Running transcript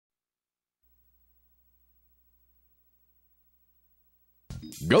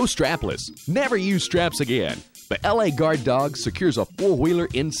Go strapless. Never use straps again. The LA Guard Dog secures a four-wheeler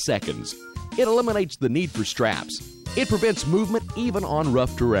in seconds. It eliminates the need for straps. It prevents movement even on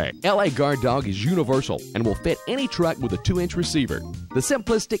rough terrain. LA Guard Dog is universal and will fit any truck with a 2-inch receiver. The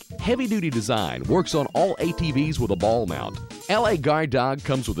simplistic, heavy-duty design works on all ATVs with a ball mount. LA Guard Dog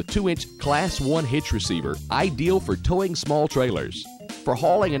comes with a 2-inch Class 1 hitch receiver, ideal for towing small trailers. For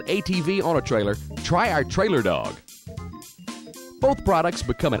hauling an ATV on a trailer, try our Trailer Dog. Both products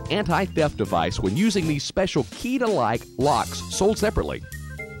become an anti-theft device when using these special key-to-like locks sold separately.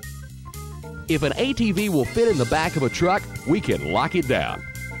 If an ATV will fit in the back of a truck, we can lock it down.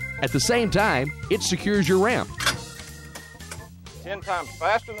 At the same time, it secures your ramp. 10 times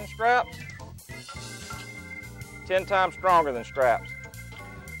faster than straps, 10 times stronger than straps.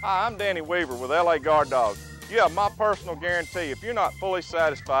 Hi, I'm Danny Weaver with LA Guard Dog. You have my personal guarantee. If you're not fully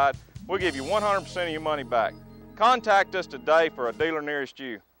satisfied, we'll give you 100% of your money back. Contact us today for a dealer nearest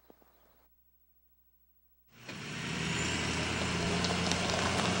you.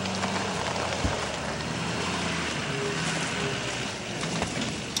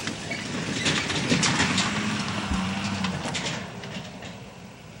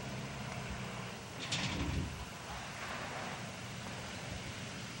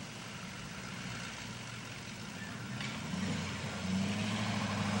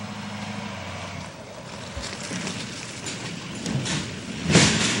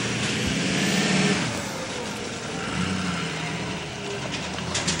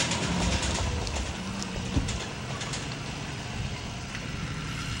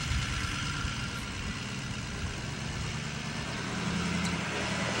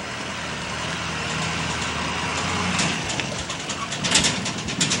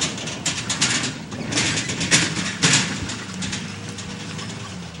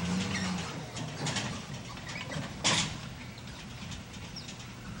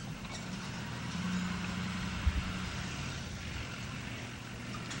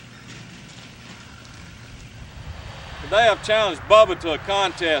 Today I've challenged Bubba to a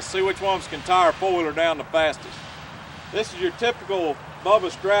contest, see which ones can tire a four-wheeler down the fastest. This is your typical Bubba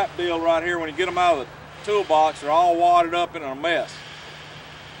strap deal right here. When you get them out of the toolbox, they're all wadded up in a mess.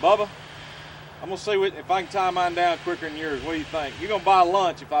 Bubba, I'm gonna see if I can tie mine down quicker than yours. What do you think? You're gonna buy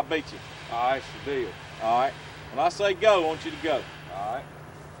lunch if I beat you. All right, it's the deal. All right, when I say go, I want you to go. All right,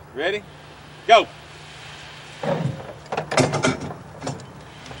 ready? Go.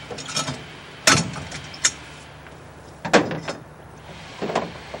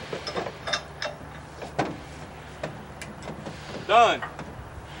 Done.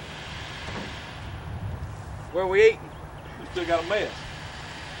 Where are we eating? You still got a mess.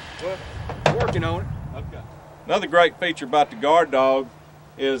 Well, working on it. Okay. Another great feature about the Guard Dog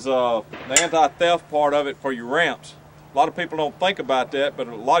is the anti-theft part of it for your ramps. A lot of people don't think about that, but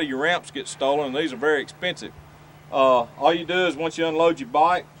a lot of your ramps get stolen, and these are very expensive. All you do is once you unload your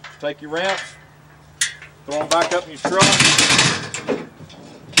bike, take your ramps, throw them back up in your truck,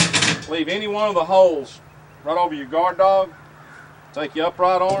 leave any one of the holes right over your Guard Dog, take your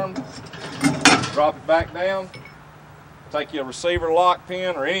upright arm, drop it back down, take your receiver lock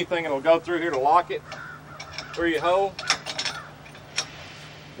pin or anything that'll go through here to lock it through your hole.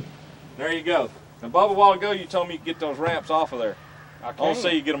 There you go. Now, Bubba, a while ago you told me you could get those ramps off of there. I want to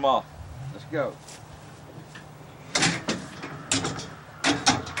see you get them off. Let's go.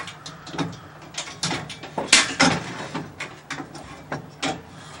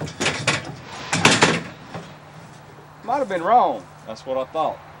 Might have been wrong. That's what I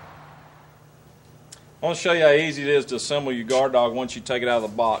thought. I want to show you how easy it is to assemble your Guard Dog once you take it out of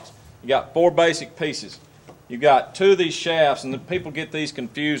the box. You got 4 basic pieces. You got 2 of these shafts, and the people get these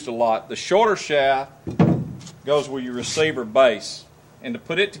confused a lot. The shorter shaft goes with your receiver base. And to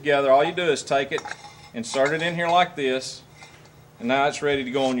put it together, all you do is take it, insert it in here like this, and now it's ready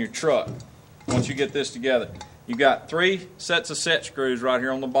to go on your truck. Once you get this together, you got 3 sets of set screws right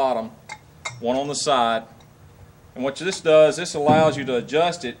here on the bottom, 1 on the side. And what this does, this allows you to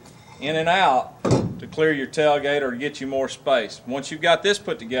adjust it in and out to clear your tailgate or to get you more space. Once you've got this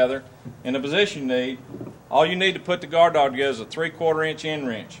put together in the position you need, all you need to put the Guard Dog together is a 3/4 inch end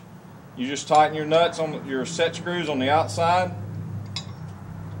wrench. You just tighten your nuts on your set screws on the outside,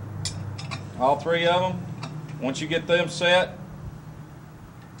 all 3 of them. Once you get them set,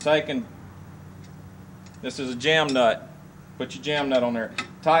 this is a jam nut. Put your jam nut on there.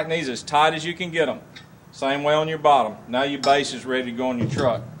 Tighten these as tight as you can get them. Same way on your bottom. Now your base is ready to go on your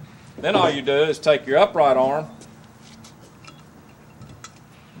truck. Then all you do is take your upright arm,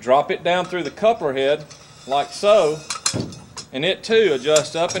 drop it down through the coupler head like so, and it too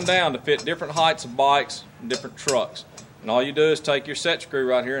adjusts up and down to fit different heights of bikes and different trucks. And all you do is take your set screw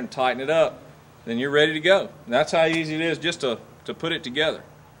right here and tighten it up. Then you're ready to go. And that's how easy it is just to put it together.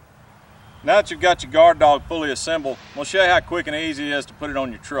 Now that you've got your guard dog fully assembled, we'll show you how quick and easy it is to put it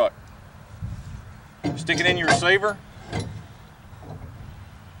on your truck. Stick it in your receiver.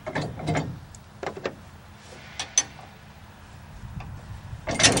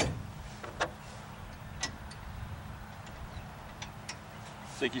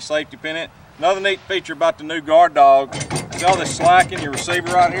 Stick your safety pin in it. Another neat feature about the new guard dog, see all this slack in your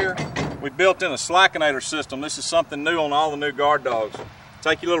receiver right here? We built in a slackinator system. This is something new on all the new guard dogs.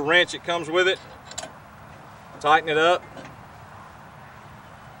 Take your little wrench that comes with it, tighten it up.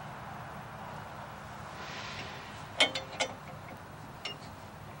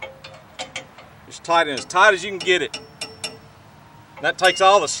 Just tighten it as tight as you can get it. That takes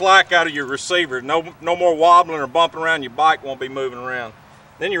all the slack out of your receiver. No more wobbling or bumping around. Your bike won't be moving around.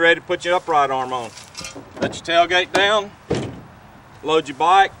 Then you're ready to put your upright arm on. Let your tailgate down, load your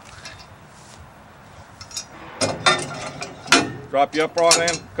bike, drop your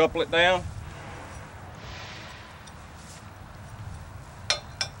upright in, couple it down.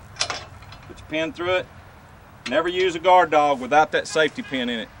 Put your pin through it. Never use a guard dog without that safety pin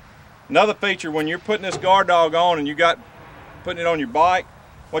in it. Another feature, when you're putting this guard dog on and putting it on your bike,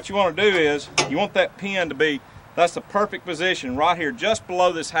 what you want to do is you want that pin to be, that's the perfect position right here just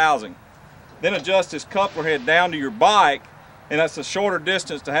below this housing. Then adjust this coupler head down to your bike, and that's a shorter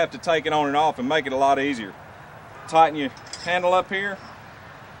distance to have to take it on and off and make it a lot easier. Tighten your handle up here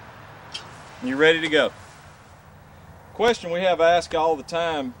and you're ready to go. Question we have asked all the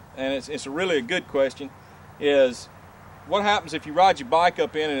time, and it's really a good question, is what happens if you ride your bike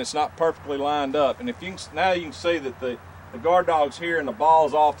up in and it's not perfectly lined up? And if you can, now you can see that the guard dog's here and the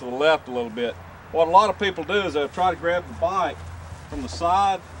ball's off to the left a little bit. What a lot of people do is they'll try to grab the bike from the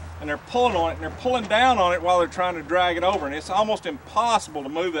side and they're pulling on it and they're pulling down on it while they're trying to drag it over, and it's almost impossible to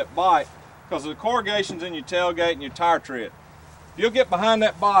move that bike because of the corrugations in your tailgate and your tire tread. If you'll get behind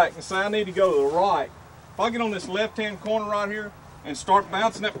that bike and say, I need to go to the right, if I get on this left-hand corner right here and start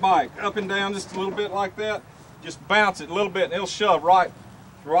bouncing that bike up and down just a little bit like that, just bounce it a little bit and it'll shove right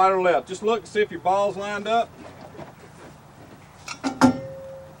or left. Just look and see if your ball's lined up.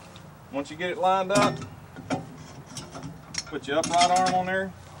 Once you get it lined up, put your upright arm on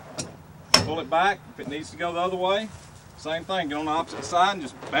there, pull it back. If it needs to go the other way, same thing, get on the opposite side and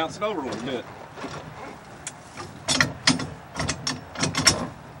just bounce it over a little bit.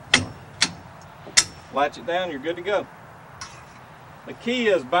 Latch it down, you're good to go. The key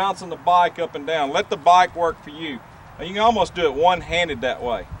is bouncing the bike up and down. Let the bike work for you. Now, you can almost do it one-handed that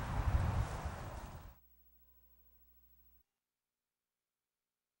way.